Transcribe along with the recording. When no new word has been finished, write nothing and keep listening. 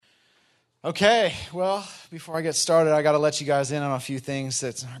Okay, well, before I get started, I got to let you guys in on a few things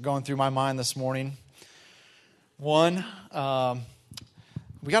that are going through my mind this morning. One,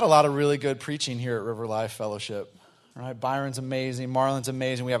 we got a lot of really good preaching here at River Life Fellowship. Right? Byron's amazing, Marlon's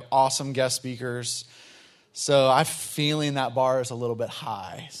amazing. We have awesome guest speakers. So I'm feeling that bar is a little bit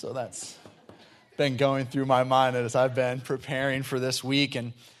high. So that's been going through my mind as I've been preparing for this week.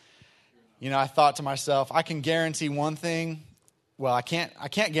 And, I thought to myself, I can guarantee one thing. Well, I can't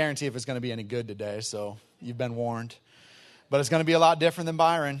guarantee if it's going to be any good today, so you've been warned. But it's going to be a lot different than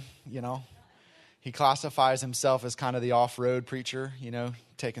Byron, He classifies himself as kind of the off-road preacher,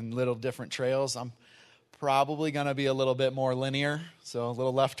 taking little different trails. I'm probably going to be a little bit more linear, so a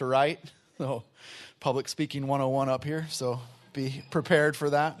little left to right. So public speaking 101 up here, so be prepared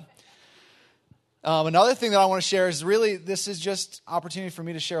for that. Another thing that I want to share is really, this is just opportunity for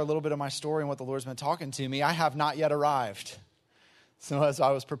me to share a little bit of my story and what the Lord's been talking to me. I have not yet arrived. So as I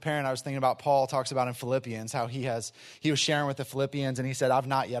was preparing, I was thinking about Paul talks about in Philippians, how he was sharing with the Philippians, and he said, I've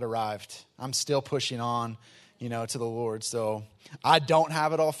not yet arrived. I'm still pushing on, to the Lord. So I don't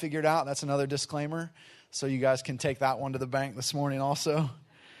have it all figured out. That's another disclaimer. So you guys can take that one to the bank this morning also.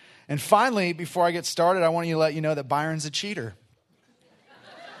 And finally, before I get started, I want to let you know that Byron's a cheater.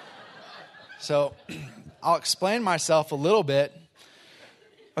 So I'll explain myself a little bit.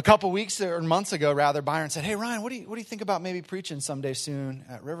 A couple weeks or months ago, rather, Byron said, "Hey, Ryan, what do you think about maybe preaching someday soon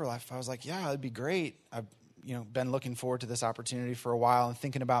at River Life?" I was like, "Yeah, it'd be great. I've been looking forward to this opportunity for a while and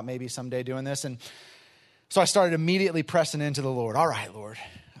thinking about maybe someday doing this." And so I started immediately pressing into the Lord. All right, Lord,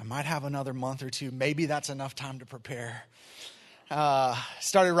 I might have another month or two. Maybe that's enough time to prepare.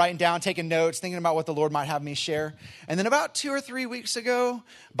 Started writing down, taking notes, thinking about what the Lord might have me share. And then about 2 or 3 weeks ago,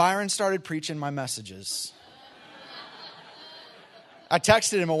 Byron started preaching my messages. I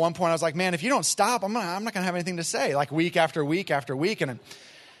texted him at one point. I was like, "Man, if you don't stop, I'm not going to have anything to say." Like week after week after week. And,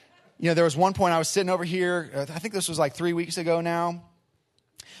 there was one point I was sitting over here. I think this was like 3 weeks ago now.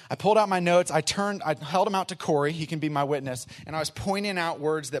 I pulled out my notes. I held them out to Corey. He can be my witness. And I was pointing out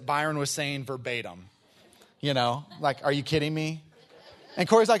words that Byron was saying verbatim. Like, are you kidding me? And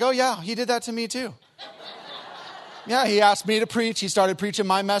Corey's like, "Oh, yeah, he did that to me too." Yeah, he asked me to preach. He started preaching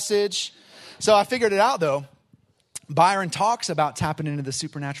my message. So I figured it out, though. Byron talks about tapping into the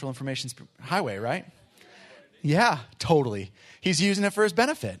supernatural information highway, right? Yeah, totally. He's using it for his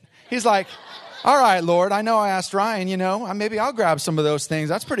benefit. He's like, "All right, Lord, I know I asked Ryan, maybe I'll grab some of those things.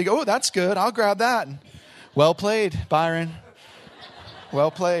 That's pretty good. Oh, that's good. I'll grab that." Well played, Byron.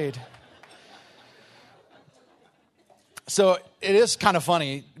 Well played. So it is kind of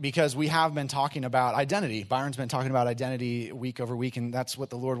funny because we have been talking about identity. Byron's been talking about identity week over week, and that's what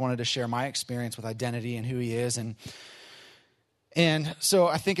the Lord wanted to share, my experience with identity and who he is. And so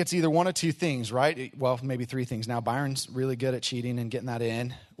I think it's either one of two things, right? Well, maybe three things. Now, Byron's really good at cheating and getting that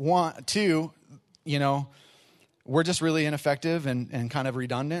in. Two, we're just really ineffective and kind of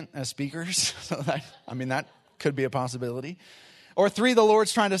redundant as speakers. So that could be a possibility. Or three, the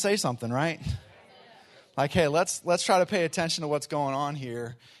Lord's trying to say something, right? Like, hey, let's try to pay attention to what's going on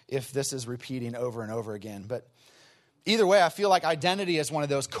here if this is repeating over and over again. But either way, I feel like identity is one of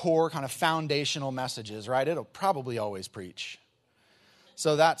those core kind of foundational messages, right? It'll probably always preach.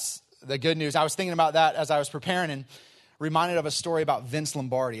 So that's the good news. I was thinking about that as I was preparing and reminded of a story about Vince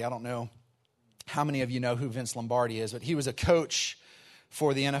Lombardi. I don't know how many of you know who Vince Lombardi is, but he was a coach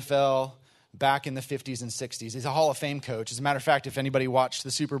for the NFL back in the 50s and 60s. He's a Hall of Fame coach. As a matter of fact, if anybody watched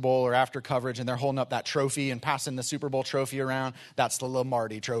the Super Bowl or after coverage and they're holding up that trophy and passing the Super Bowl trophy around, that's the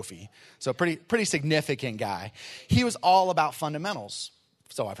Lombardi trophy. So pretty significant guy. He was all about fundamentals.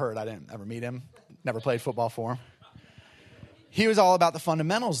 So I've heard. I didn't ever meet him. Never played football for him. He was all about the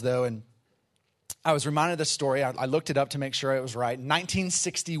fundamentals, though, and I was reminded of this story. I looked it up to make sure it was right.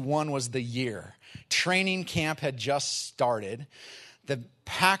 1961 was the year. Training camp had just started. The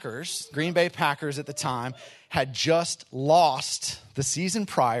Packers, Green Bay Packers at the time, had just lost the season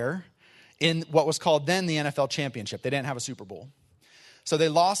prior in what was called then the NFL Championship. They didn't have a Super Bowl. So they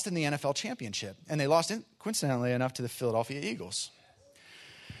lost in the NFL Championship, and they lost, coincidentally enough, to the Philadelphia Eagles.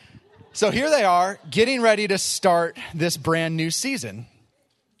 So here they are, getting ready to start this brand new season.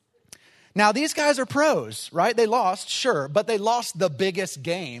 Now, these guys are pros, right? They lost, sure, but they lost the biggest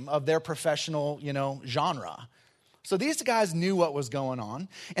game of their professional, genre. So these guys knew what was going on,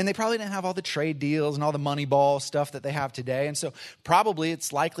 and they probably didn't have all the trade deals and all the money ball stuff that they have today. And so probably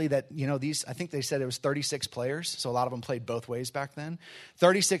it's likely that, I think they said it was 36 players. So a lot of them played both ways back then.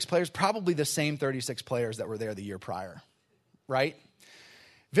 36 players, probably the same 36 players that were there the year prior, right?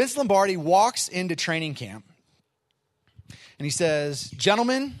 Vince Lombardi walks into training camp, and he says,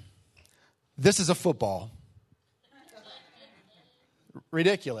 "Gentlemen, this is a football."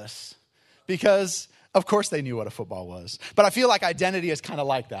 Ridiculous. because of course they knew what a football was. But I feel like identity is kind of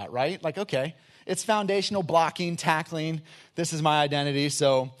like that, right? Like, okay, it's foundational, blocking, tackling. This is my identity.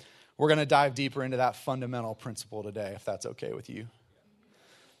 So we're going to dive deeper into that fundamental principle today, if that's okay with you.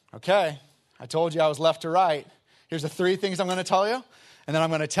 Okay, I told you I was left to right. Here's the 3 things I'm going to tell you, and then I'm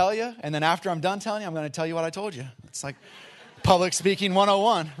going to tell you, and then after I'm done telling you, I'm going to tell you what I told you. It's like public speaking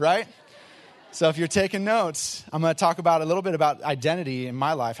 101, right? So if you're taking notes, I'm going to talk about a little bit about identity in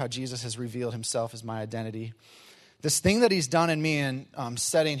my life, how Jesus has revealed himself as my identity. This thing that he's done in me in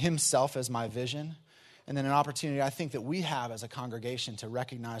setting himself as my vision, and then an opportunity I think that we have as a congregation to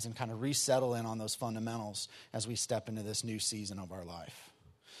recognize and kind of resettle in on those fundamentals as we step into this new season of our life.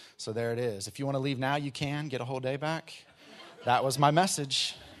 So there it is. If you want to leave now, you can. Get a whole day back. That was my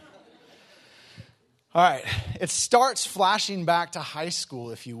message. All right. It starts flashing back to high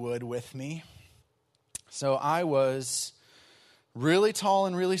school, if you would, with me. So I was really tall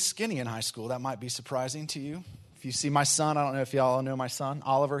and really skinny in high school. That might be surprising to you. If you see my son, I don't know if y'all know my son,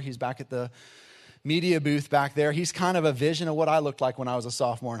 Oliver. He's back at the media booth back there. He's kind of a vision of what I looked like when I was a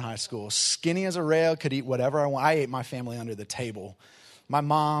sophomore in high school. Skinny as a rail, could eat whatever I want. I ate my family under the table. My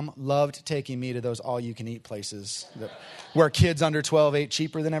mom loved taking me to those all-you-can-eat places where kids under 12 ate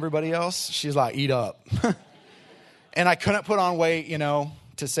cheaper than everybody else. She's like, eat up. And I couldn't put on weight,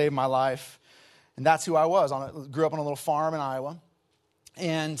 to save my life. And that's who I was. Grew up on a little farm in Iowa.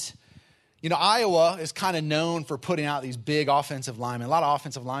 And, Iowa is kind of known for putting out these big offensive linemen. A lot of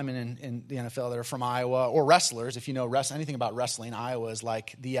offensive linemen in the NFL that are from Iowa, or wrestlers. If you know anything about wrestling, Iowa is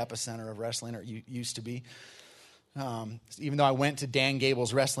like the epicenter of wrestling, or used to be. Even though I went to Dan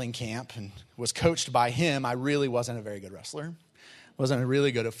Gable's wrestling camp and was coached by him, I really wasn't a very good wrestler. Wasn't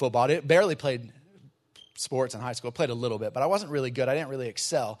really good at football. I barely played sports in high school. I played a little bit, but I wasn't really good. I didn't really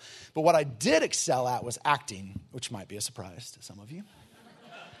excel. But what I did excel at was acting, which might be a surprise to some of you.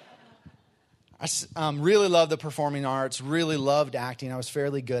 I really loved the performing arts, really loved acting. I was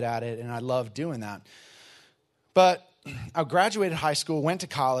fairly good at it, and I loved doing that. But I graduated high school, went to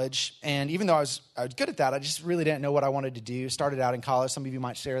college, and even though I was good at that, I just really didn't know what I wanted to do. Started out in college. Some of you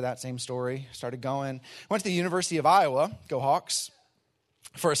might share that same story. Started going. Went to the University of Iowa, go Hawks,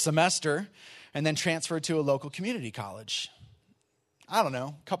 for a semester, and then transferred to a local community college. I don't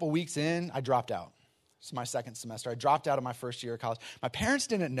know, a couple weeks in, I dropped out. It's my second semester. I dropped out of my first year of college. My parents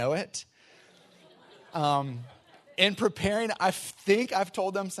didn't know it. In preparing, I think I've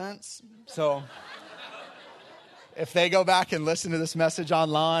told them since, so if they go back and listen to this message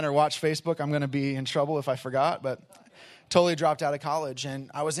online or watch Facebook, I'm going to be in trouble if I forgot, but totally dropped out of college. And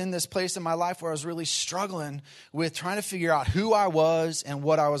I was in this place in my life where I was really struggling with trying to figure out who I was and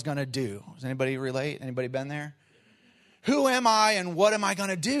what I was going to do. Does anybody relate? Anybody been there? Who am I and what am I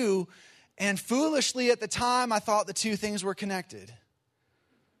going to do? And foolishly at the time, I thought the two things were connected.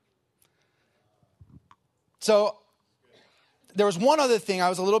 So there was one other thing. I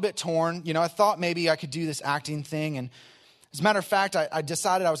was a little bit torn. I thought maybe I could do this acting thing. And as a matter of fact, I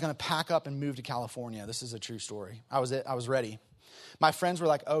decided I was going to pack up and move to California. This is a true story. I was ready. My friends were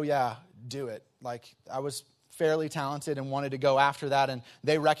like, oh, yeah, do it. Like, I was fairly talented and wanted to go after that. And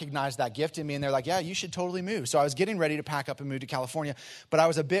they recognized that gift in me. And they're like, yeah, you should totally move. So I was getting ready to pack up and move to California. But I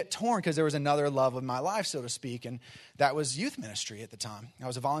was a bit torn because there was another love of my life, so to speak. And that was youth ministry at the time. I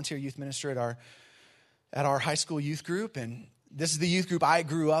was a volunteer youth minister at our high school youth group. And this is the youth group I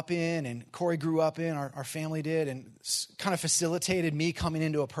grew up in and Corey grew up in, our family did, and kind of facilitated me coming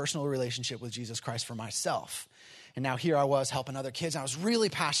into a personal relationship with Jesus Christ for myself. And now here I was helping other kids. I was really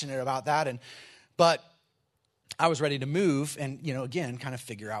passionate about that. But I was ready to move and, again, kind of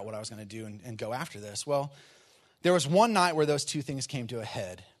figure out what I was going to do and go after this. Well, there was one night where those two things came to a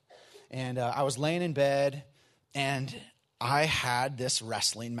head. And I was laying in bed and I had this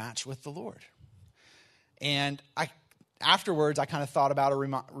wrestling match with the Lord. And afterwards, I kind of thought about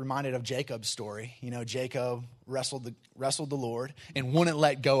reminded of Jacob's story. Jacob wrestled the Lord and wouldn't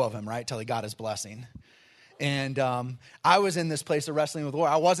let go of him, right, till he got his blessing. And I was in this place of wrestling with the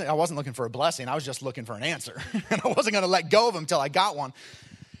Lord. I wasn't looking for a blessing. I was just looking for an answer. And I wasn't going to let go of him till I got one.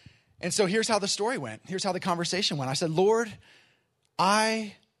 And so here's how the story went. Here's how the conversation went. I said, Lord,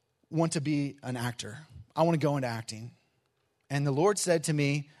 I want to be an actor. I want to go into acting. And the Lord said to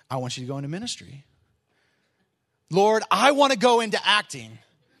me, I want you to go into ministry. Lord, I want to go into acting.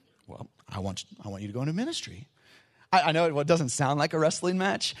 Well, I want you to go into ministry. I know it doesn't sound like a wrestling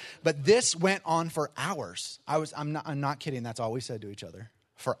match, but this went on for hours. I'm not kidding. That's all we said to each other.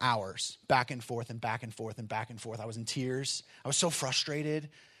 For hours, back and forth and back and forth and back and forth. I was in tears. I was so frustrated.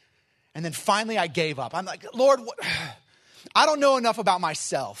 And then finally I gave up. I'm like, Lord, I don't know enough about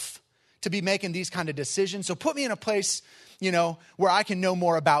myself to be making these kind of decisions. So put me in a place where I can know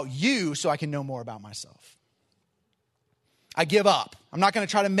more about you so I can know more about myself. I give up. I'm not going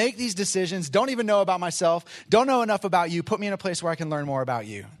to try to make these decisions. Don't even know about myself. Don't know enough about you. Put me in a place where I can learn more about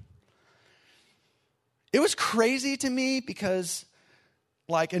you. It was crazy to me because,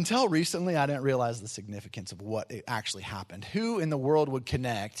 until recently, I didn't realize the significance of what actually happened. Who in the world would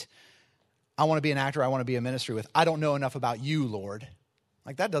connect, I want to be an actor, I want to be in ministry with, I don't know enough about you, Lord.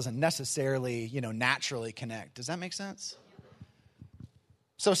 That doesn't necessarily, naturally connect. Does that make sense?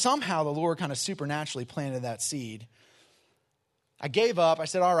 So somehow the Lord kind of supernaturally planted that seed. I gave up. I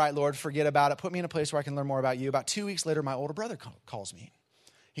said, all right, Lord, forget about it. Put me in a place where I can learn more about you. About 2 weeks later, my older brother calls me.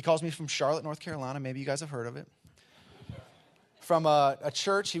 He calls me from Charlotte, North Carolina. Maybe you guys have heard of it. From a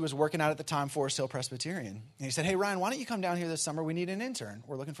church he was working at the time, Forest Hill Presbyterian. And he said, hey, Ryan, why don't you come down here this summer? We need an intern.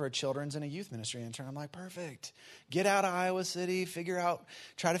 We're looking for a children's and a youth ministry intern. I'm like, perfect. Get out of Iowa City,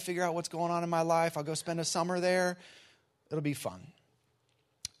 try to figure out what's going on in my life. I'll go spend a summer there. It'll be fun.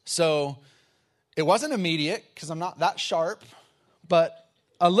 So it wasn't immediate because I'm not that sharp. But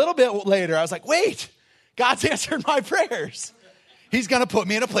a little bit later, I was like, wait, God's answered my prayers. He's going to put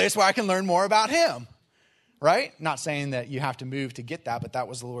me in a place where I can learn more about him. Right? Not saying that you have to move to get that, but that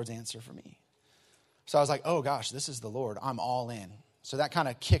was the Lord's answer for me. So I was like, oh gosh, this is the Lord. I'm all in. So that kind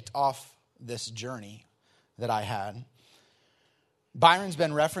of kicked off this journey that I had. Byron's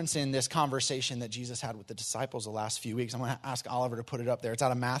been referencing this conversation that Jesus had with the disciples the last few weeks. I'm going to ask Oliver to put it up there. It's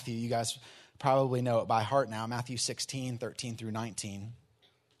out of Matthew. You guys probably know it by heart now. Matthew 16, 13 through 19.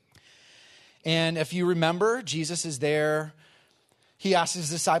 And if you remember, Jesus is there. He asks his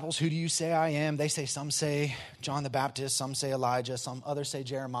disciples, who do you say I am? They say, some say John the Baptist, some say Elijah, some others say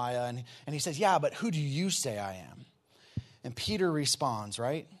Jeremiah. And he says, yeah, but who do you say I am? And Peter responds,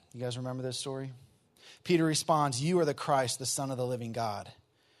 right? You guys remember this story? Peter responds, you are the Christ, the Son of the living God.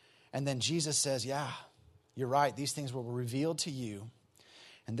 And then Jesus says, yeah, you're right. These things were revealed to you.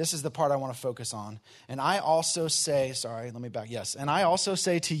 And this is the part I want to focus on. And I also say, and I also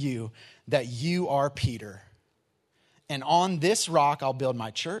say to you that you are Peter. And on this rock I'll build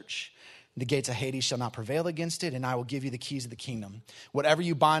my church. The gates of Hades shall not prevail against it, and I will give you the keys of the kingdom. Whatever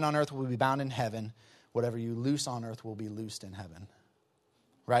you bind on earth will be bound in heaven. Whatever you loose on earth will be loosed in heaven.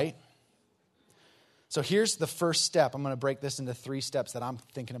 Right? So here's the first step. I'm going to break this into 3 steps that I'm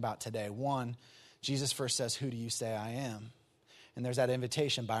thinking about today. 1, Jesus first says, who do you say I am? And there's that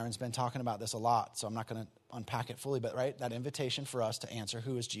invitation. Byron's been talking about this a lot, so I'm not going to unpack it fully, but right, that invitation for us to answer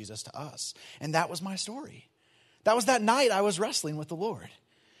who is Jesus to us. And that was my story. That was that night I was wrestling with the Lord.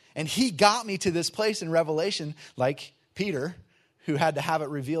 And he got me to this place in Revelation, like Peter, who had to have it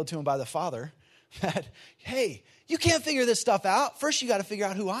revealed to him by the Father, that, hey, you can't figure this stuff out. First, you got to figure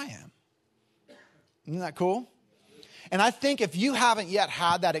out who I am. Isn't that cool? And I think if you haven't yet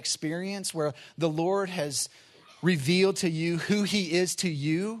had that experience where the Lord has revealed to you who he is to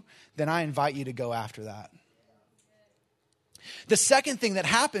you, then I invite you to go after that. The second thing that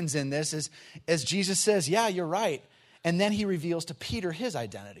happens in this is, as Jesus says, yeah, you're right. And then he reveals to Peter his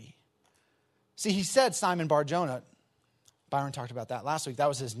identity. See, he said Simon Bar-Jonah. Byron talked about that last week. That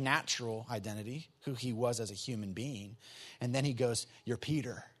was his natural identity, who he was as a human being. And then he goes, you're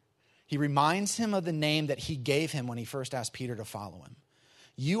Peter. He reminds him of the name that he gave him when he first asked Peter to follow him.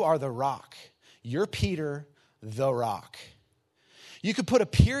 You are the rock. You're Peter, the rock. You could put a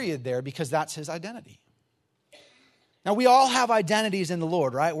period there because that's his identity. Now, we all have identities in the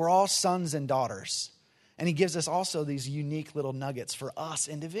Lord, right? We're all sons and daughters. And he gives us also these unique little nuggets for us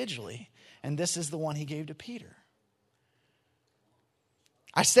individually. And this is the one he gave to Peter.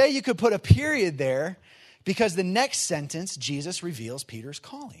 I say you could put a period there because the next sentence, Jesus reveals Peter's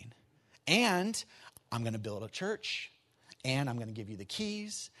calling. And I'm going to build a church. And I'm going to give you the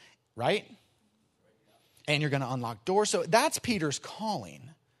keys, right? And you're going to unlock doors. So that's Peter's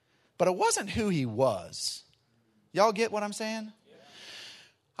calling. But it wasn't who he was. Y'all get what I'm saying? Yeah.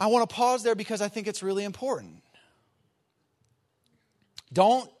 I want to pause there because I think it's really important.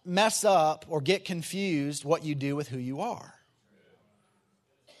 Don't mess up or get confused what you do with who you are.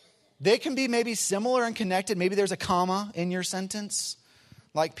 They can be maybe similar and connected. Maybe there's a comma in your sentence,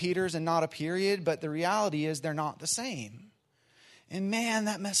 like Peter's, and not a period. But the reality is they're not the same. And man,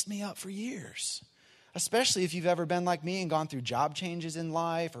 that messed me up for years. Especially if you've ever been like me and gone through job changes in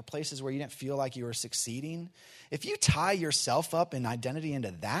life or places where you didn't feel like you were succeeding. If you tie yourself up in identity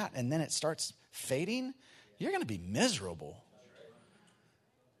into that and then it starts fading, you're going to be miserable.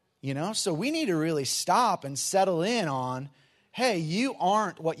 You know, so we need to really stop and settle in on, hey, you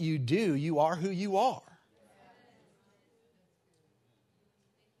aren't what you do. You are who you are.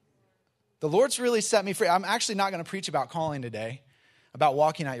 The Lord's really set me free. I'm actually not going to preach about calling today, about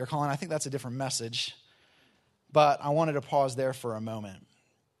walking out your calling. I think that's a different message. But I wanted to pause there for a moment.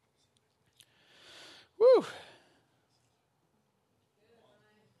 Woo.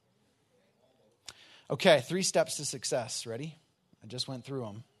 Okay, 3 steps to success. Ready? I just went through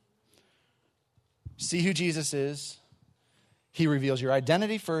them. See who Jesus is. He reveals your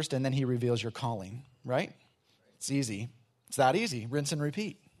identity first, and then he reveals your calling, right? It's easy. It's that easy. Rinse and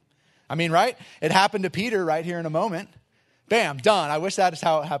repeat. I mean, right? It happened to Peter right here in a moment. Bam, done. I wish that is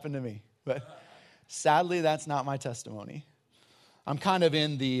how it happened to me. But sadly, that's not my testimony. I'm kind of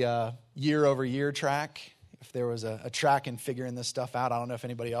in the year-over-year track. If there was a track in figuring this stuff out, I don't know if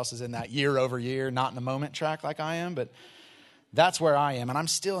anybody else is in that year-over-year, not in the moment track like I am, but that's where I am. And I'm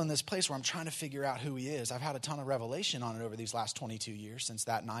still in this place where I'm trying to figure out who he is. I've had a ton of revelation on it over these last 22 years since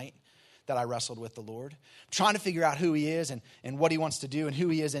that night that I wrestled with the Lord. I'm trying to figure out who he is and what he wants to do and who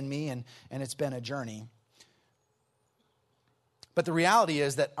he is in me, and it's been a journey. But the reality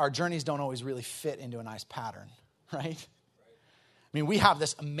is that our journeys don't always really fit into a nice pattern, right? I mean, we have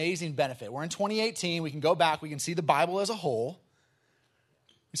this amazing benefit. We're in 2018. We can go back. We can see the Bible as a whole.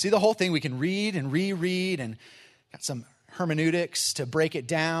 We see the whole thing. We can read and reread, and got some hermeneutics to break it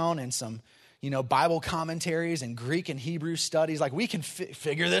down, and some, Bible commentaries and Greek and Hebrew studies. Like, we can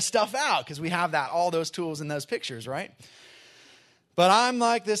figure this stuff out because we have all those tools in those pictures, right? But I'm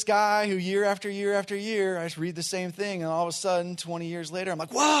like this guy who year after year after year, I just read the same thing, and all of a sudden, 20 years later, I'm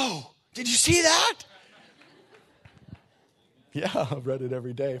like, whoa, did you see that? Yeah, I've read it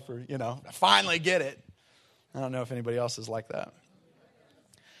every day I finally get it. I don't know if anybody else is like that.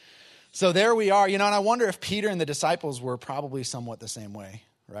 So there we are, and I wonder if Peter and the disciples were probably somewhat the same way,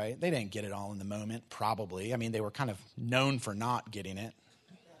 right? They didn't get it all in the moment, probably. I mean, they were kind of known for not getting it,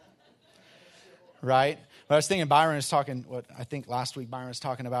 right? But I was thinking I think last week Byron was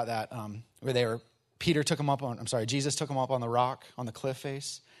talking about that, where Jesus took them up on the rock, on the cliff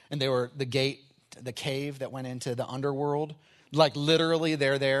face, and they were the cave that went into the underworld. Like literally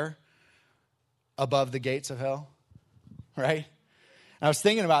they're there above the gates of hell, right? And I was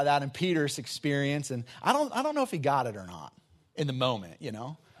thinking about that in Peter's experience, and I don't know if he got it or not in the moment,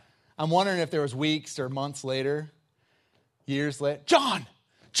 I'm wondering if there was weeks or months later, years later. John,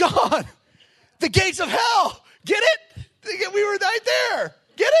 the gates of hell, get it? We were right there,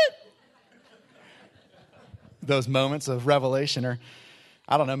 get it? Those moments of revelation, or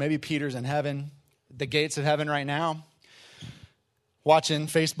I don't know, maybe Peter's in heaven, the gates of heaven right now, watching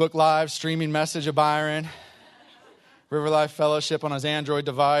Facebook Live, streaming message of Byron, River Life Fellowship on his Android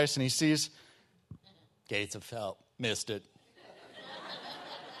device, and he sees gates of hell. Missed it.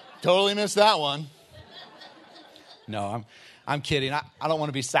 Totally missed that one. No, I'm kidding. I don't want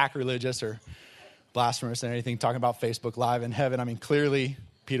to be sacrilegious or blasphemous or anything talking about Facebook Live in heaven. I mean, clearly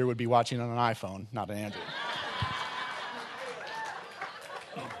Peter would be watching on an iPhone, not an Android.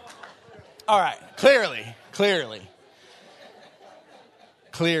 All right, clearly.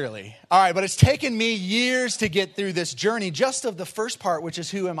 All right, but it's taken me years to get through this journey, just of the first part, which is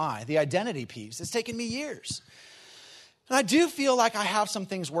who am I, the identity piece. It's taken me years. And I do feel like I have some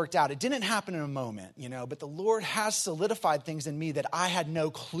things worked out. It didn't happen in a moment, but the Lord has solidified things in me that I had no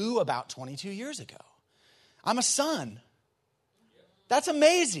clue about 22 years ago. I'm a son. That's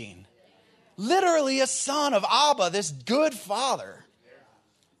amazing. Literally a son of Abba, this good father.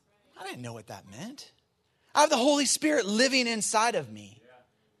 I didn't know what that meant. I have the Holy Spirit living inside of me.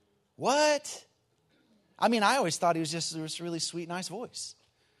 What? I mean, I always thought he was just this really sweet, nice voice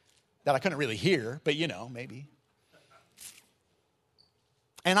that I couldn't really hear, but maybe.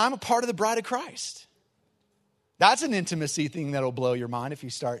 And I'm a part of the bride of Christ. That's an intimacy thing that'll blow your mind if you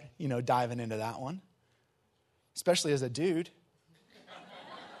start, diving into that one. Especially as a dude.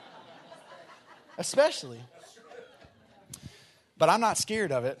 Especially. But I'm not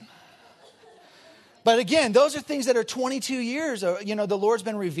scared of it. But again, those are things that are 22 years. The Lord's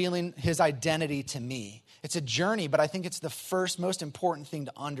been revealing his identity to me. It's a journey, but I think it's the first most important thing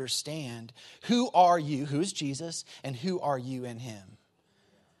to understand. Who are you? Who's Jesus? And who are you in him?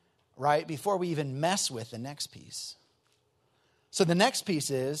 Right? Before we even mess with the next piece. So the next piece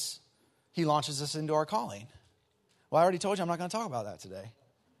is he launches us into our calling. Well, I already told you I'm not going to talk about that today.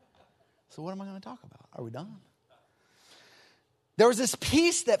 So what am I going to talk about? Are we done? There was this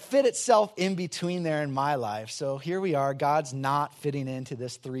piece that fit itself in between there in my life. So here we are. God's not fitting into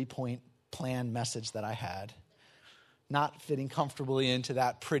this 3-point plan message that I had. Not fitting comfortably into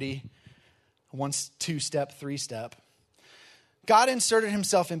that pretty 1, 2-step, 3-step. God inserted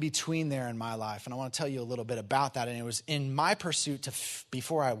himself in between there in my life. And I want to tell you a little bit about that. And it was in my pursuit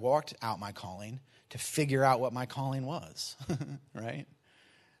before I walked out my calling, to figure out what my calling was. Right?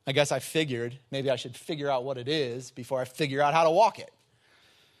 I guess I figured maybe I should figure out what it is before I figure out how to walk it.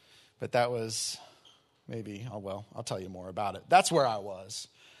 But that was maybe. Oh, well, I'll tell you more about it. That's where I was.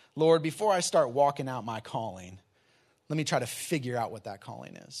 Lord, before I start walking out my calling, let me try to figure out what that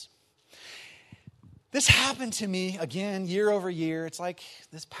calling is. This happened to me, again, year over year. It's like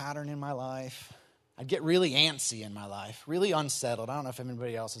this pattern in my life. I'd get really antsy in my life, really unsettled. I don't know if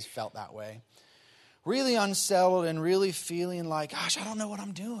anybody else has felt that way. Really unsettled and really feeling like, gosh, I don't know what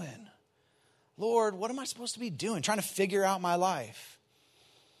I'm doing. Lord, what am I supposed to be doing? Trying to figure out my life.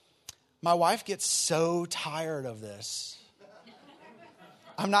 My wife gets so tired of this.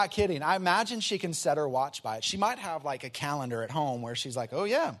 I'm not kidding. I imagine she can set her watch by it. She might have like a calendar at home where she's like, oh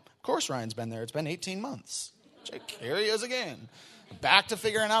yeah, of course Ryan's been there. It's been 18 months. Here he is again. Back to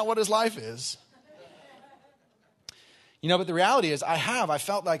figuring out what his life is. You know, but the reality is I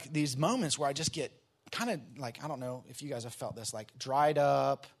felt like these moments where I just get kind of like, I don't know if you guys have felt this, like dried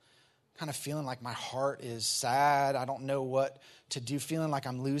up, kind of feeling like my heart is sad. I don't know what to do, feeling like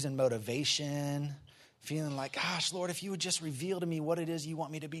I'm losing motivation, feeling like, gosh, Lord, if you would just reveal to me what it is you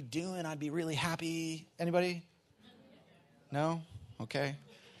want me to be doing, I'd be really happy. Anybody? No? Okay.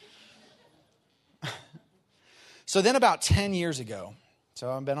 So then about 10 years ago, so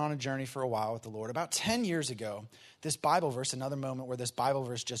I've been on a journey for a while with the Lord. About 10 years ago, this Bible verse, another moment where this Bible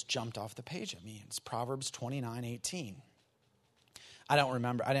verse just jumped off the page at me. It's Proverbs 29:18. I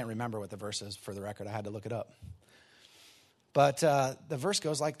didn't remember what the verse is, for the record. I had to look it up. But the verse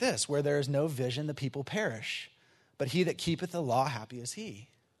goes like this: where there is no vision, the people perish. But he that keepeth the law, happy is he.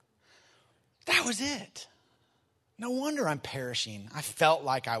 That was it. No wonder I'm perishing. I felt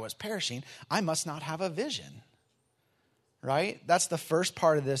like I was perishing. I must not have a vision. Right? That's the first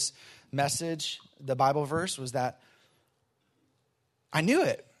part of this message, the Bible verse, was that I knew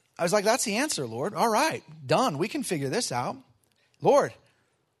it. I was like, that's the answer, Lord. All right, done. We can figure this out. Lord,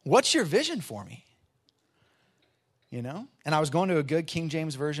 what's your vision for me? You know? And I was going to a good King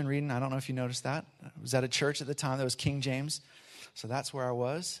James Version reading. I don't know if you noticed that. I was at a church at the time that was King James. So that's where I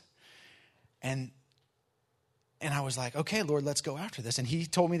was. And I was like, okay, Lord, let's go after this. And he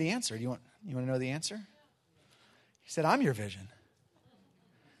told me the answer. You want to know the answer? He said, I'm your vision.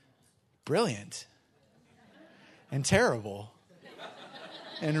 Brilliant. And terrible.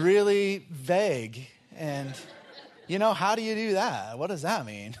 And really vague. And, you know, how do you do that? What does that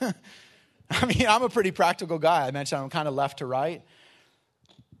mean? I mean, I'm a pretty practical guy. I mentioned I'm kind of left to right.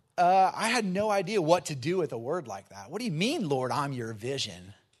 I had no idea what to do with a word like that. What do you mean, Lord, I'm your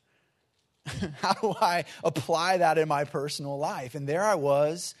vision? How do I apply that in my personal life? And there I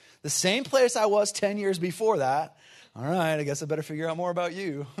was, the same place I was 10 years before that. All right, I guess I better figure out more about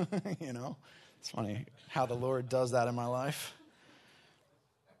you. You know, it's funny how the Lord does that in my life.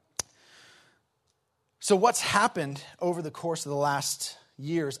 So what's happened over the course of the last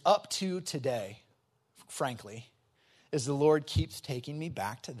years up to today, frankly, is the Lord keeps taking me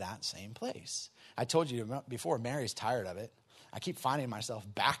back to that same place. I told you before, Mary's tired of it. I keep finding myself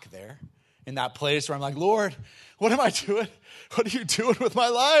back there in that place where I'm like, Lord, what am I doing? What are you doing with my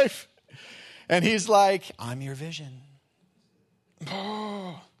life? And he's like, I'm your vision.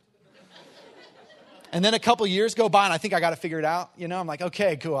 Oh. And then a couple years go by and I think I got to figure it out. You know, I'm like,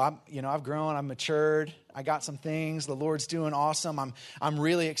 okay, cool. I've grown, I'm matured. I got some things. The Lord's doing awesome. I'm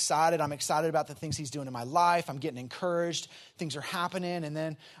really excited. I'm excited about the things he's doing in my life. I'm getting encouraged. Things are happening. And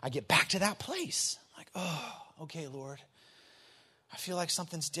then I get back to that place. I'm like, oh, okay, Lord. I feel like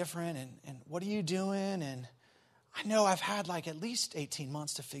something's different. And what are you doing? And I know I've had like at least 18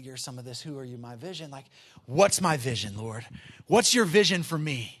 months to figure some of this. Who are you? My vision. Like, what's my vision, Lord? What's your vision for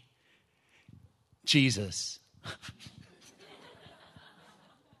me? Jesus.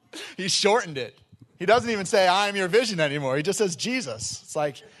 He shortened it. He doesn't even say, I am your vision anymore. He just says Jesus. It's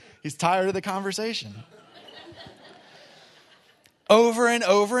like he's tired of the conversation. Over and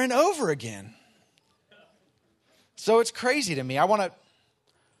over and over again. So it's crazy to me. I want to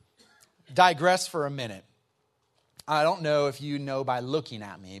digress for a minute. I don't know if you know by looking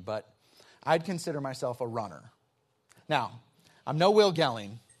at me, but I'd consider myself a runner. Now, I'm no Will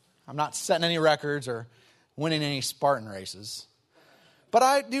Gelling. I'm not setting any records or winning any Spartan races. But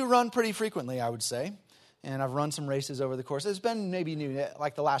I do run pretty frequently, I would say. And I've run some races over the course. It's been maybe new,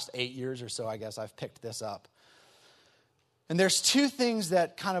 like the last 8 years or so, I guess, I've picked this up. And there's two things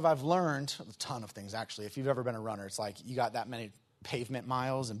that kind of I've learned, a ton of things actually. If you've ever been a runner, it's like you got that many pavement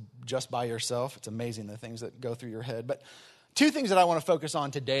miles and just by yourself. It's amazing the things that go through your head. But two things that I want to focus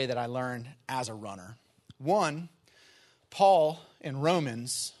on today that I learned as a runner. One, Paul in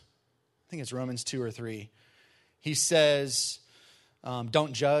Romans, I think it's Romans 2 or 3, he says,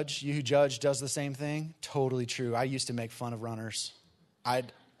 don't judge. You who judge does the same thing. Totally true. I used to make fun of runners.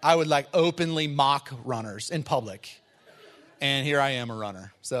 I would like openly mock runners in public. And here I am, a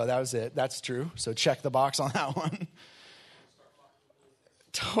runner. So that was it. That's true. So check the box on that one.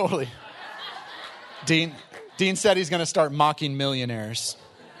 Totally. Dean said he's going to start mocking millionaires.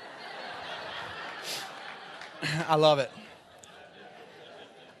 I love it.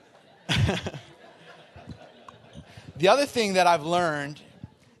 The other thing that I've learned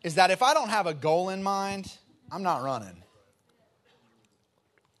is that if I don't have a goal in mind, I'm not running.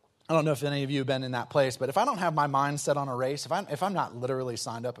 I don't know if any of you have been in that place, but if I don't have my mind set on a race, if I'm not literally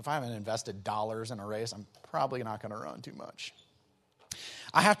signed up, if I haven't invested dollars in a race, I'm probably not going to run too much.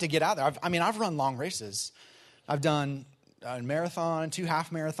 I have to get out there. I've run long races. I've done a marathon, 2 half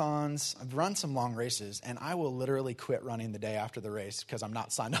marathons. I've run some long races, and I will literally quit running the day after the race because I'm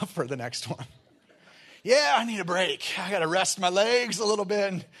not signed up for the next one. Yeah, I need a break. I got to rest my legs a little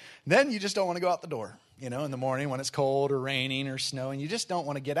bit. And then you just don't want to go out the door, in the morning when it's cold or raining or snowing. You just don't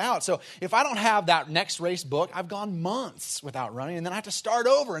want to get out. So if I don't have that next race booked, I've gone months without running, and then I have to start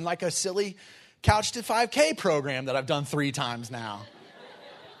over in like a silly Couch to 5K program that I've done 3 times now.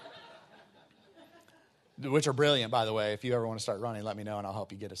 Which are brilliant, by the way. If you ever want to start running, let me know and I'll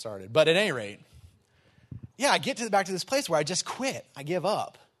help you get it started. But at any rate, I get back to this place where I just quit. I give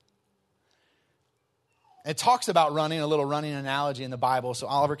up. It talks about running, a little running analogy in the Bible. So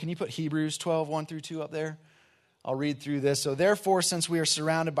Oliver, can you put Hebrews 12, 1-2 up there? I'll read through this. So therefore, since we are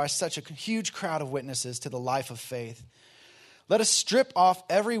surrounded by such a huge crowd of witnesses to the life of faith, let us strip off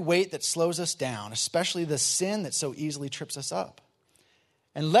every weight that slows us down, especially the sin that so easily trips us up.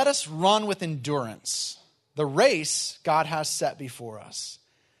 And let us run with endurance the race God has set before us.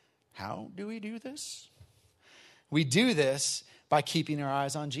 How do we do this? We do this by keeping our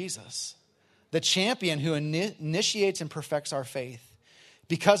eyes on Jesus, the champion who initiates and perfects our faith.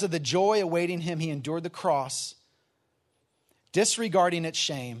 Because of the joy awaiting him, he endured the cross, disregarding its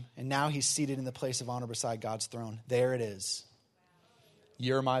shame, and now he's seated in the place of honor beside God's throne. There it is.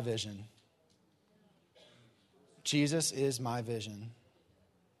 You're my vision. Jesus is my vision.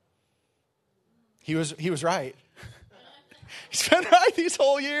 He was right. He's been right these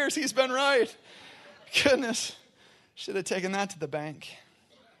whole years. He's been right. Goodness. Should have taken that to the bank.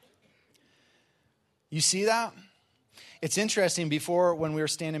 You see that? It's interesting. Before, when we were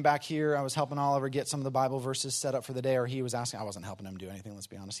standing back here, I was helping Oliver get some of the Bible verses set up for the day, or he was asking. I wasn't helping him do anything, let's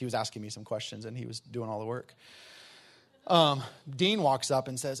be honest. He was asking me some questions, and he was doing all the work. Dean walks up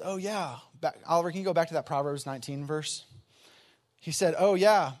and says, oh, yeah. Oliver, can you go back to that Proverbs 19 verse? He said, oh,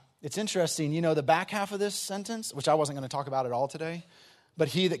 yeah. It's interesting. The back half of this sentence, which I wasn't going to talk about at all today, but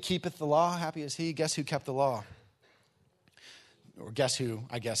he that keepeth the law, happy is he. Guess who kept the law? Or guess who,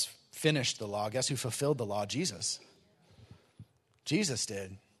 finished the law? Guess who fulfilled the law? Jesus. Jesus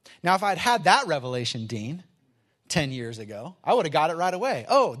did. Now, if I'd had that revelation, Dean, 10 years ago, I would have got it right away.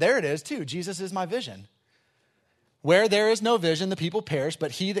 Oh, there it is too. Jesus is my vision. Where there is no vision, the people perish, but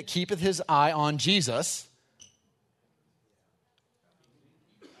he that keepeth his eye on Jesus.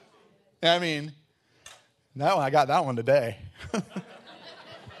 I got that one today.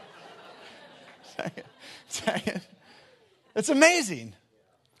 It's amazing.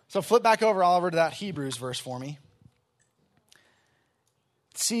 So flip back over, Oliver, to that Hebrews verse for me.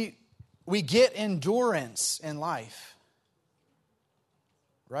 See, we get endurance in life,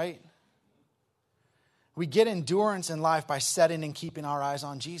 right? We get endurance in life by setting and keeping our eyes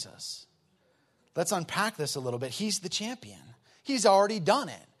on Jesus. Let's unpack this a little bit. He's the champion. He's already done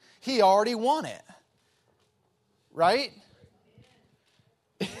it. He already won it, right?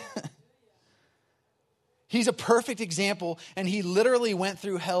 He's a perfect example, and he literally went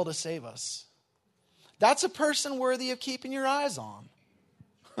through hell to save us. That's a person worthy of keeping your eyes on.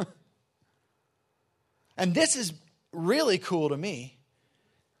 And this is really cool to me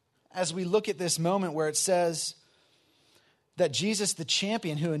as we look at this moment where it says that Jesus, the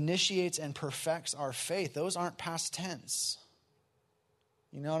champion who initiates and perfects our faith, those aren't past tense.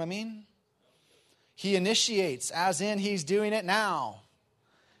 You know what I mean? He initiates, as in he's doing it now.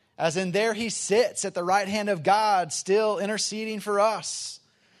 As in there he sits at the right hand of God, still interceding for us.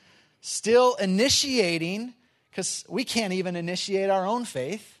 Still initiating, because we can't even initiate our own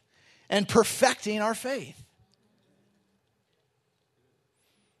faith, and perfecting our faith.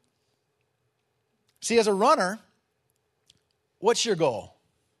 See, as a runner, what's your goal?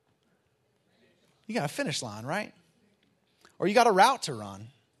 You got a finish line, right? Or you got a route to run.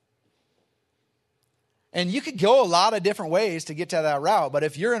 And you could go a lot of different ways to get to that route, but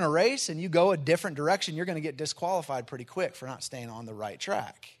if you're in a race and you go a different direction, you're going to get disqualified pretty quick for not staying on the right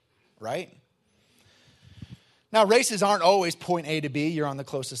track, right? Now, races aren't always point A to B. You're on the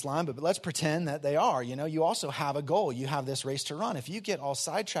closest line, but let's pretend that they are. You know, you also have a goal. You have this race to run. If you get all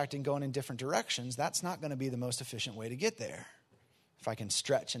sidetracked and going in different directions, that's not going to be the most efficient way to get there. If I can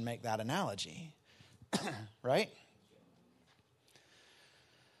stretch and make that analogy, right?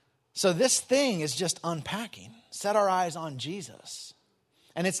 So this thing is just unpacking. Set our eyes on Jesus.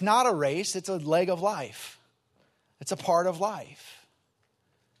 And it's not a race, it's a leg of life. It's a part of life.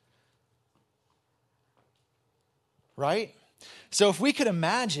 Right? So if we could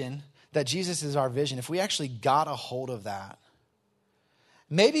imagine that Jesus is our vision, if we actually got a hold of that,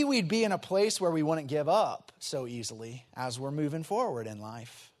 maybe we'd be in a place where we wouldn't give up so easily as we're moving forward in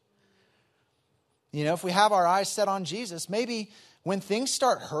life. You know, if we have our eyes set on Jesus, maybe when things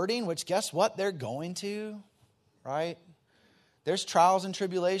start hurting, which guess what? They're going to, right? There's trials and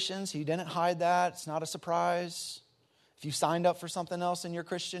tribulations. He didn't hide that. It's not a surprise. If you signed up for something else in your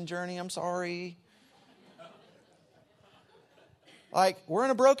Christian journey, I'm sorry. Like, we're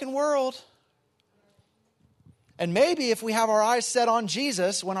in a broken world. And maybe if we have our eyes set on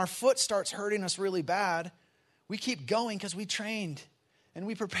Jesus, when our foot starts hurting us really bad, we keep going because we trained and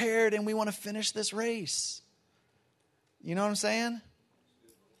we prepared and we want to finish this race. You know what I'm saying?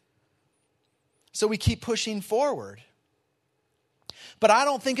 So we keep pushing forward. But I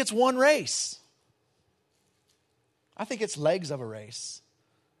don't think it's one race. I think it's legs of a race.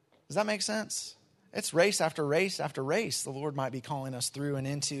 Does that make sense? It's race after race after race. The Lord might be calling us through and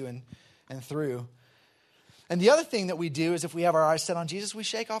into and through. And the other thing that we do is if we have our eyes set on Jesus, we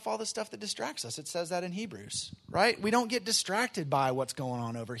shake off all the stuff that distracts us. It says that in Hebrews, right? We don't get distracted by what's going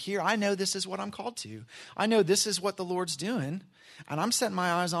on over here. I know this is what I'm called to. I know this is what the Lord's doing, and I'm setting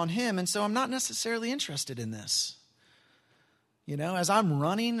my eyes on him, and so I'm not necessarily interested in this. You know, as I'm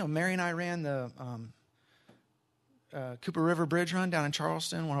running, Mary and I ran the Cooper River Bridge run down in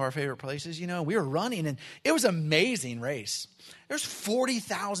Charleston, one of our favorite places. You know, we were running and it was an amazing race. There's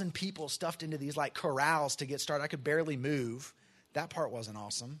 40,000 people stuffed into these like corrals to get started. I could barely move. That part wasn't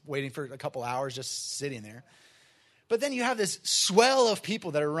awesome, waiting for a couple hours just sitting there. But then you have this swell of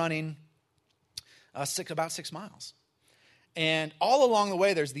people that are running about 6 miles. And all along the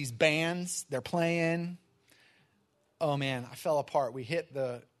way, there's these bands. They're playing. Oh, man, I fell apart. We hit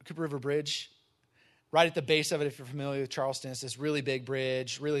the Cooper River Bridge. Right at the base of it, if you're familiar with Charleston, it's this really big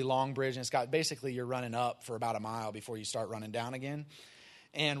bridge, really long bridge, and it's got basically you're running up for about a mile before you start running down again.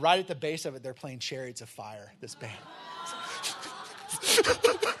 And right at the base of it, they're playing Chariots of Fire, this band.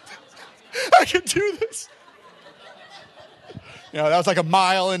 I can do this. You know, that was like a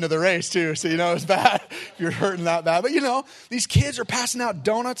mile into the race, too, so you know it's bad if you're hurting that bad. But, you know, these kids are passing out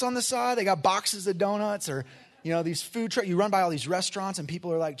donuts on the side. They got boxes of donuts or... You know, these food trucks, you run by all these restaurants and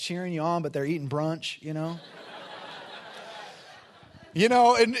people are like cheering you on, but they're eating brunch, you know. You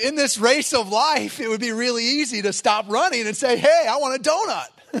know, in this race of life, it would be really easy to stop running and say, hey, I want a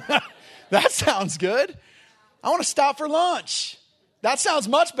donut. That sounds good. I want to stop for lunch. That sounds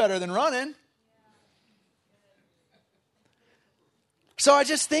much better than running. So I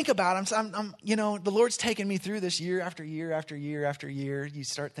just think about it. I'm you know, the Lord's taken me through this year after year after year after year. You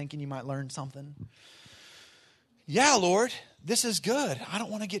start thinking you might learn something. Yeah, Lord, this is good. I don't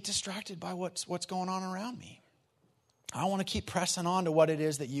want to get distracted by what's going on around me. I want to keep pressing on to what it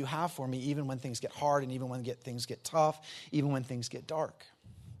is that you have for me, even when things get hard and even when things get tough, even when things get dark.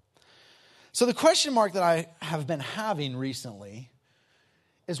 So the question mark that I have been having recently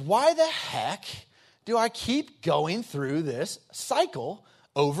is why the heck do I keep going through this cycle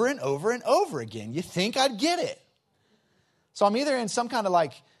over and over and over again? You think I'd get it. So I'm either in some kind of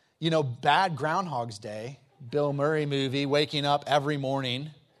like, you know, bad Groundhog's Day, Bill Murray movie, waking up every morning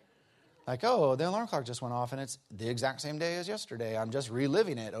like, oh, the alarm clock just went off and it's the exact same day as yesterday. I'm just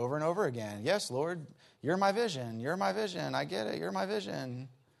reliving it over and over again. Yes, Lord, you're my vision. You're my vision. I get it. You're my vision.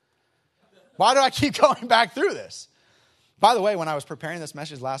 Why do I keep going back through this? By the way, when I was preparing this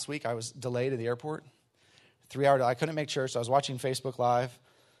message last week, I was delayed at the airport. 3 hour delay. I couldn't make church, so I was watching Facebook Live,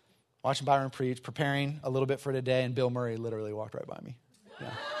 watching Byron preach, preparing a little bit for today, and Bill Murray literally walked right by me.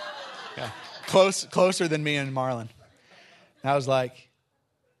 Yeah. Closer than me and Marlon. And I was like,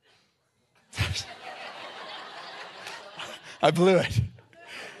 I blew it.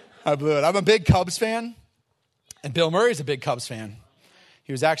 I'm a big Cubs fan, and Bill Murray's a big Cubs fan.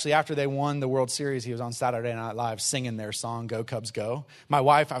 He was actually, after they won the World Series, he was on Saturday Night Live singing their song, Go Cubs Go. My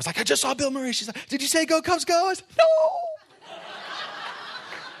wife, I was like, I just saw Bill Murray. She's like, did you say Go Cubs Go? I said, no.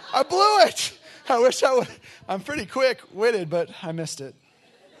 I blew it. I wish I would. I'm pretty quick-witted, but I missed it.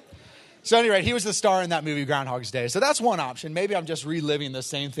 So anyway, he was the star in that movie Groundhog's Day. So that's one option. Maybe I'm just reliving the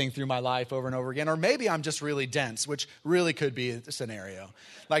same thing through my life over and over again. Or maybe I'm just really dense, which really could be a scenario.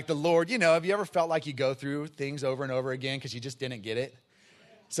 Like the Lord, have you ever felt like you go through things over and over again because you just didn't get it?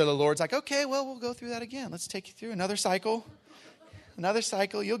 So the Lord's like, okay, well, we'll go through that again. Let's take you through another cycle. Another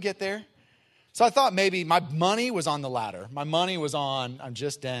cycle. You'll get there. So I thought maybe my money was on the ladder. My money was on, I'm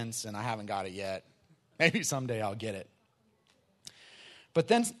just dense and I haven't got it yet. Maybe someday I'll get it. But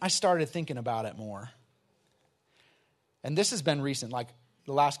then I started thinking about it more. And this has been recent, like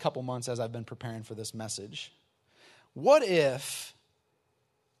the last couple months as I've been preparing for this message. What if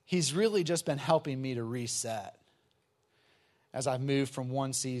he's really just been helping me to reset as I've moved from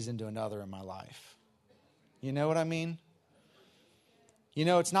one season to another in my life? You know what I mean?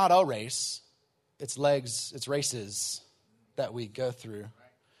 It's not a race. It's races that we go through.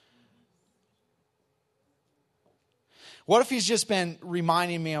 What if he's just been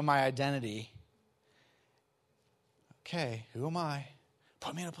reminding me of my identity? Okay, who am I?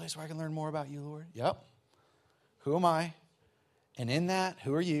 Put me in a place where I can learn more about you, Lord. Yep. Who am I? And in that,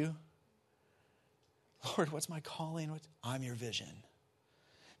 who are you? Lord, what's my calling? I'm your vision.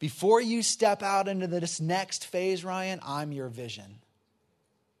 Before you step out into this next phase, Ryan, I'm your vision.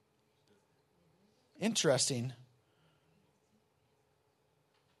 Interesting.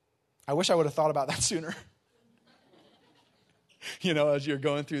 I wish I would have thought about that sooner. As you're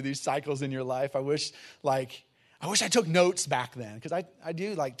going through these cycles in your life, I wish I took notes back then, because I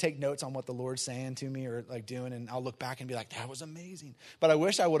do take notes on what the Lord's saying to me or doing, and I'll look back and be like, that was amazing. But I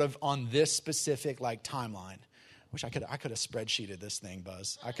wish I would have on this specific timeline. I could have spreadsheeted this thing,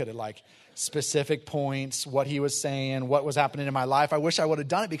 Buzz. I could have specific points, what he was saying, what was happening in my life. I wish I would have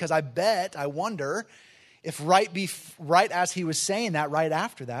done it, because I wonder if right as he was saying that, right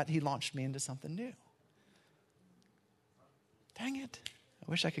after that, he launched me into something new. Dang it. I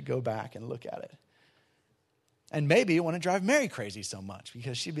wish I could go back and look at it. And maybe it wouldn't drive Mary crazy so much,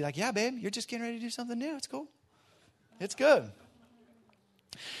 because she'd be like, yeah, babe, you're just getting ready to do something new. It's cool. It's good.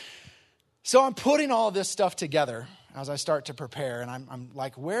 So I'm putting all this stuff together as I start to prepare. And I'm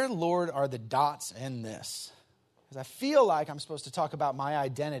like, where, Lord, are the dots in this? Because I feel like I'm supposed to talk about my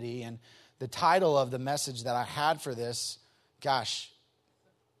identity. And the title of the message that I had for this,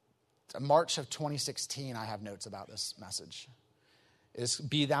 March of 2016, I have notes about this message, is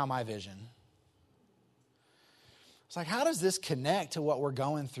Be Thou My Vision. It's like, how does this connect to what we're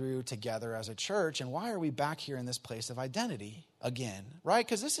going through together as a church? And why are we back here in this place of identity again, right?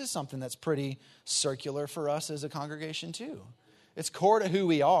 Because this is something that's pretty circular for us as a congregation too. It's core to who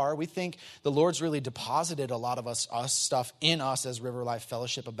we are. We think the Lord's really deposited a lot of us stuff in us as River Life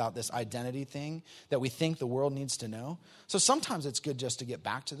Fellowship about this identity thing that we think the world needs to know. So sometimes it's good just to get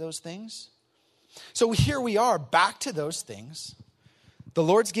back to those things. So here we are, back to those things. The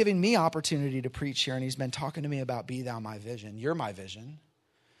Lord's giving me opportunity to preach here, and he's been talking to me about Be Thou My Vision. You're my vision.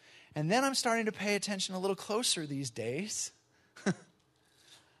 And then I'm starting to pay attention a little closer these days,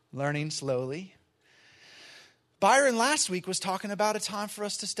 learning slowly. Byron last week was talking about a time for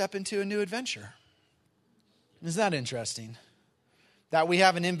us to step into a new adventure. Isn't that interesting? That we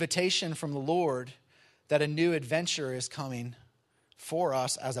have an invitation from the Lord that a new adventure is coming for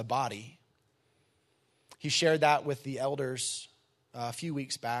us as a body. He shared that with the elders a few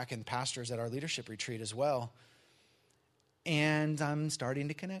weeks back and pastors at our leadership retreat as well. And I'm starting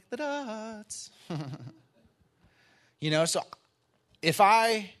to connect the dots. So if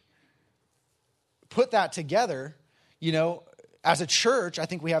I put that together, as a church, I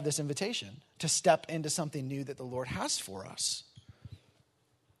think we have this invitation to step into something new that the Lord has for us.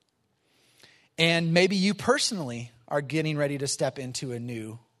 And maybe you personally are getting ready to step into a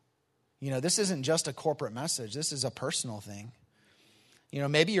new, this isn't just a corporate message. This is a personal thing.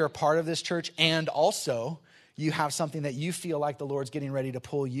 Maybe you're a part of this church and also you have something that you feel like the Lord's getting ready to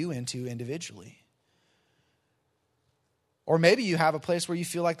pull you into individually. Or maybe you have a place where you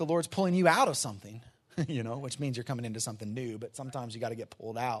feel like the Lord's pulling you out of something, which means you're coming into something new, but sometimes you got to get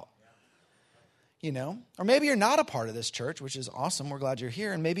pulled out. Or maybe you're not a part of this church, which is awesome. We're glad you're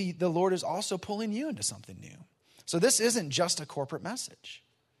here. And maybe the Lord is also pulling you into something new. So this isn't just a corporate message.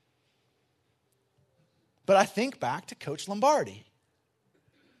 But I think back to Coach Lombardi.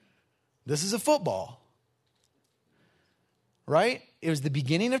 This is a football, right? It was the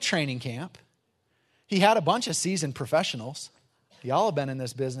beginning of training camp. He had a bunch of seasoned professionals. Y'all have been in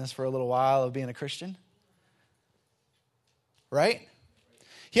this business for a little while of being a Christian, right?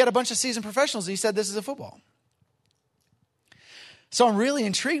 He had a bunch of seasoned professionals. He said, this is a football. So I'm really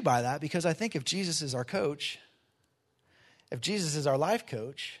intrigued by that, because I think if Jesus is our coach, if Jesus is our life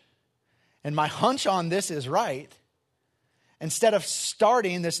coach, and my hunch on this is right, instead of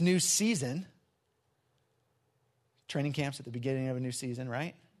starting this new season, training camps at the beginning of a new season,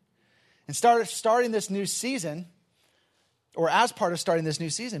 right? And starting this new season, or as part of starting this new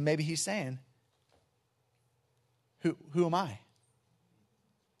season, maybe he's saying, who am I?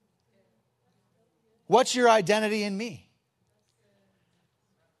 What's your identity in me?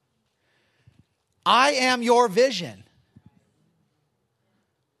 I am your vision.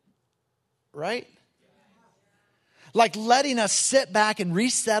 Right? Like letting us sit back and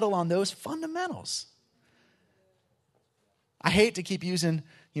resettle on those fundamentals. I hate to keep using,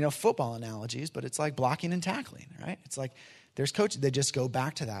 football analogies, but it's like blocking and tackling, right? It's like there's coaches, they just go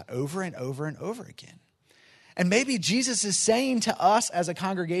back to that over and over and over again. And maybe Jesus is saying to us as a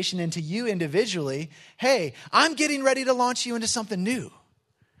congregation and to you individually, hey, I'm getting ready to launch you into something new.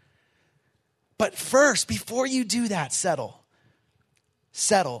 But first, before you do that, settle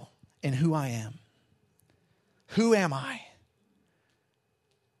in who I am. Who am I?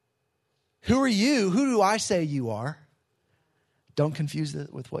 Who are you? Who do I say you are? Don't confuse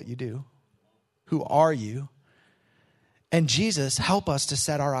it with what you do. Who are you? And Jesus, help us to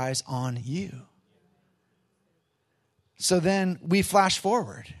set our eyes on you. So then we flash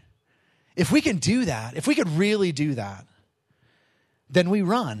forward. If we can do that, if we could really do that, then we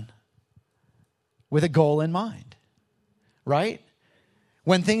run with a goal in mind, right?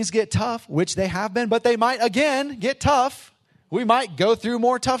 When things get tough, which they have been, but they might again get tough. We might go through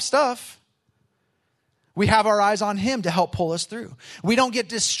more tough stuff. We have our eyes on him to help pull us through. We don't get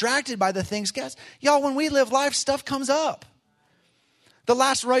distracted by the things. Guys, y'all, when we live life, stuff comes up. The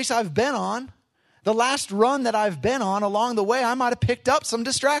last race I've been on, the last run that I've been on along the way, I might have picked up some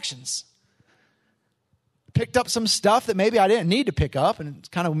distractions. Picked up some stuff that maybe I didn't need to pick up, and it's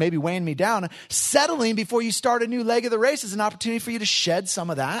kind of maybe weighing me down. Settling before you start a new leg of the race is an opportunity for you to shed some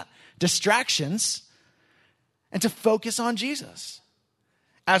of that, distractions, and to focus on Jesus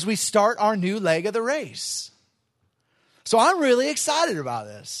as we start our new leg of the race. So I'm really excited about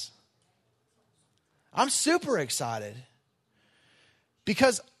this. I'm super excited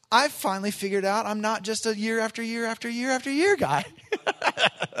because I've finally figured out I'm not just a year after year after year after year guy.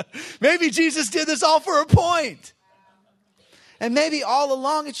 Maybe Jesus did this all for a point. And maybe all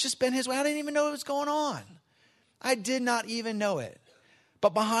along it's just been his way. I didn't even know what was going on. I did not even know it.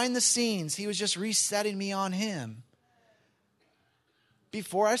 But behind the scenes, he was just resetting me on him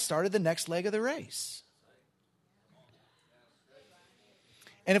before I started the next leg of the race.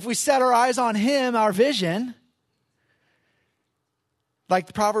 And if we set our eyes on him, our vision, like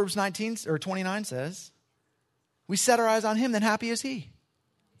the Proverbs 19 or 29 says, we set our eyes on him, then happy is he.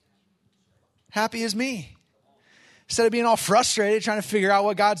 Happy is me. Instead of being all frustrated trying to figure out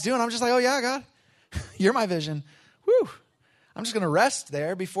what God's doing, I'm just like, oh yeah, God, you're my vision. Whew. I'm just going to rest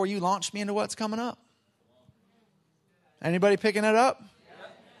there before you launch me into what's coming up. Anybody picking it up?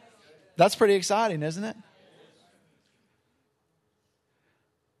 That's pretty exciting, isn't it?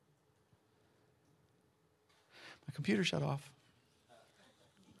 My computer shut off.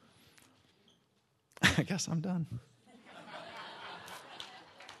 I guess I'm done.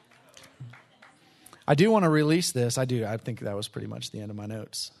 I do want to release this. I do. I think that was pretty much the end of my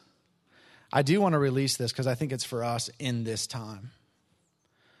notes. I do want to release this because I think it's for us in this time.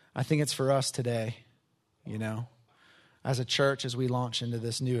 I think it's for us today, as a church as we launch into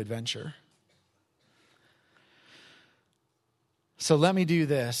this new adventure. So let me do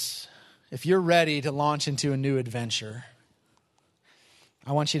this. If you're ready to launch into a new adventure,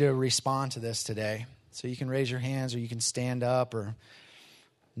 I want you to respond to this today. So you can raise your hands or you can stand up or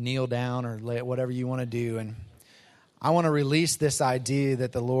kneel down or lay whatever you want to do. And I want to release this idea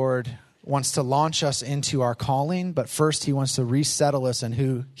that the Lord wants to launch us into our calling, but first he wants to resettle us in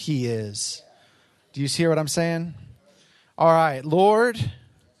who he is. Do you hear what I'm saying? All right, Lord,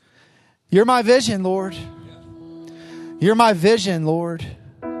 you're my vision, Lord. You're my vision, Lord.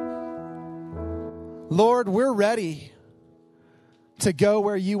 Lord, we're ready to go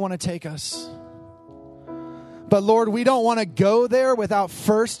where you want to take us. But Lord, we don't want to go there without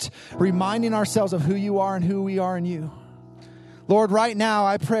first reminding ourselves of who you are and who we are in you. Lord, right now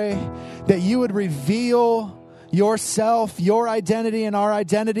I pray that you would reveal yourself, your identity, and our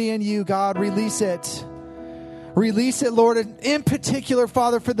identity in you, God. Release it. Release it, Lord. In particular,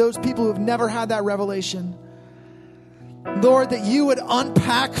 Father, for those people who have never had that revelation. Lord, that you would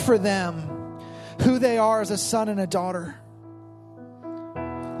unpack for them who they are as a son and a daughter.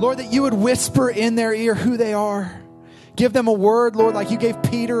 Lord, that you would whisper in their ear who they are. Give them a word, Lord, like you gave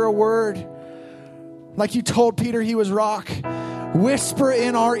Peter a word. Like you told Peter he was rock. Whisper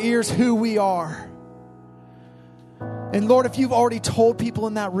in our ears who we are. And Lord, if you've already told people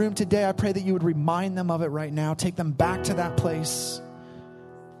in that room today, I pray that you would remind them of it right now. Take them back to that place.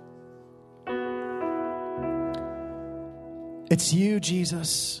 It's you,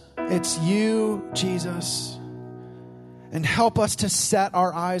 Jesus. It's you, Jesus. And help us to set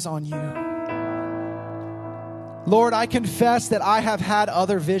our eyes on you. Lord, I confess that I have had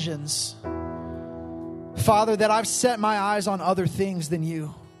other visions. Father, that I've set my eyes on other things than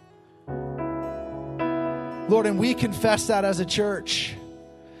you. Lord, and we confess that as a church.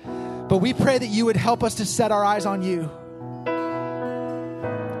 But we pray that you would help us to set our eyes on you.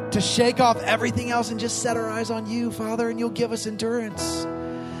 To shake off everything else and just set our eyes on you, Father, and you'll give us endurance.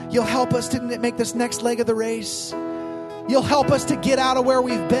 You'll help us to make this next leg of the race. You'll help us to get out of where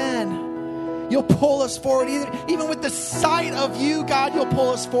we've been. You'll pull us forward. Even with the sight of you, God, you'll pull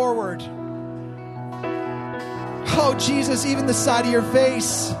us forward. Oh, Jesus, even the sight of your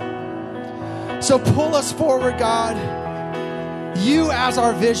face. So pull us forward, God. You as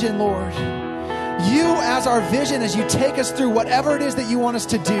our vision, Lord. You as our vision as you take us through whatever it is that you want us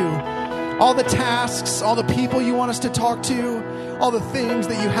to do. All the tasks, all the people you want us to talk to, all the things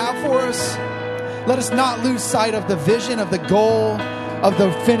that you have for us. Let us not lose sight of the vision, of the goal, of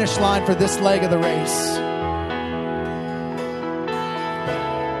the finish line for this leg of the race.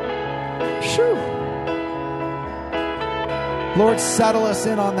 Whew. Lord, settle us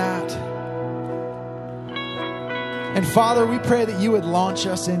in on that. And Father, we pray that you would launch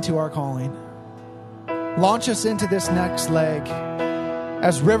us into our calling. Launch us into this next leg.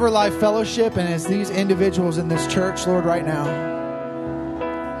 As River Life Fellowship and as these individuals in this church, Lord, right now.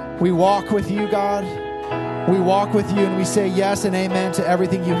 We walk with you, God. We walk with you and we say yes and amen to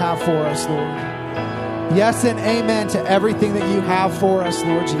everything you have for us, Lord. Yes and amen to everything that you have for us,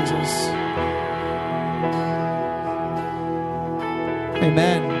 Lord Jesus.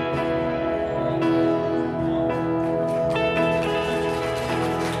 Amen.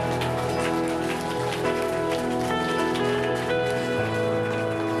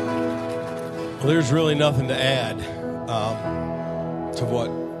 Well, there's really nothing to add to what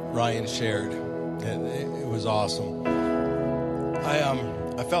Ryan shared. It was awesome.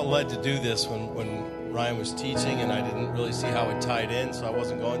 I felt led to do this when Ryan was teaching, and I didn't really see how it tied in, so I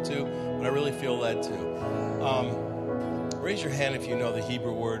wasn't going to, but I really feel led to. Raise your hand if you know the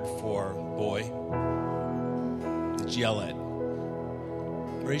Hebrew word for boy. It's yeled.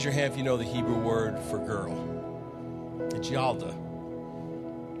 Raise your hand if you know the Hebrew word for girl. It's yalda.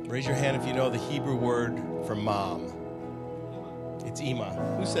 Raise your hand if you know the Hebrew word for mom. It's ima.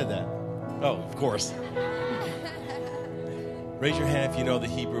 Who said that? Oh, of course. Raise your hand if you know the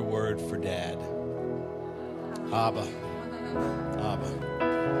Hebrew word for dad. Abba. Abba.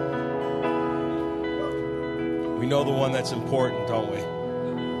 We know the one that's important, don't we?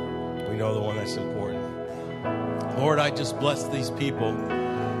 We know the one that's important. Lord, I just bless these people.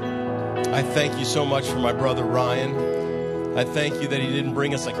 I thank you so much for my brother Ryan. I thank you that he didn't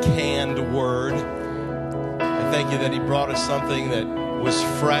bring us a canned word. I thank you that he brought us something that was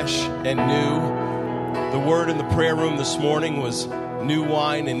fresh and new. The word in the prayer room this morning was new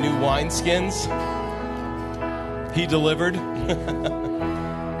wine and new wineskins. He delivered.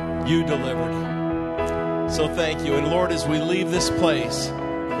 You delivered. So thank you. And Lord, as we leave this place,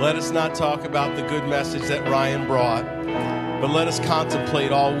 let us not talk about the good message that Ryan brought, but let us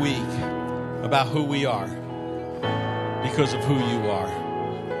contemplate all week about who we are because of who you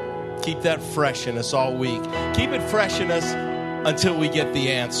are. Keep that fresh in us all week. Keep it fresh in us until we get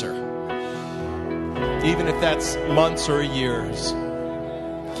the answer. Even if that's months or years.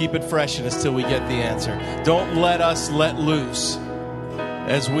 Keep it fresh in us till we get the answer. Don't let us let loose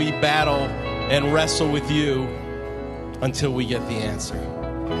as we battle and wrestle with you until we get the answer.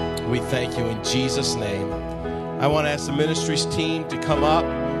 We thank you in Jesus' name. I want to ask the ministries team to come up,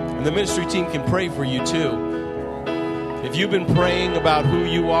 and the ministry team can pray for you too. If you've been praying about who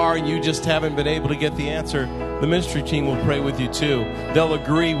you are and you just haven't been able to get the answer, the ministry team will pray with you too. They'll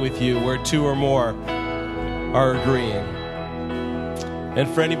agree with you where two or more are agreeing. And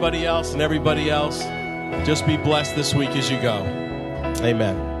for anybody else and everybody else, just be blessed this week as you go.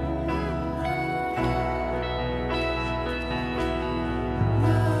 Amen.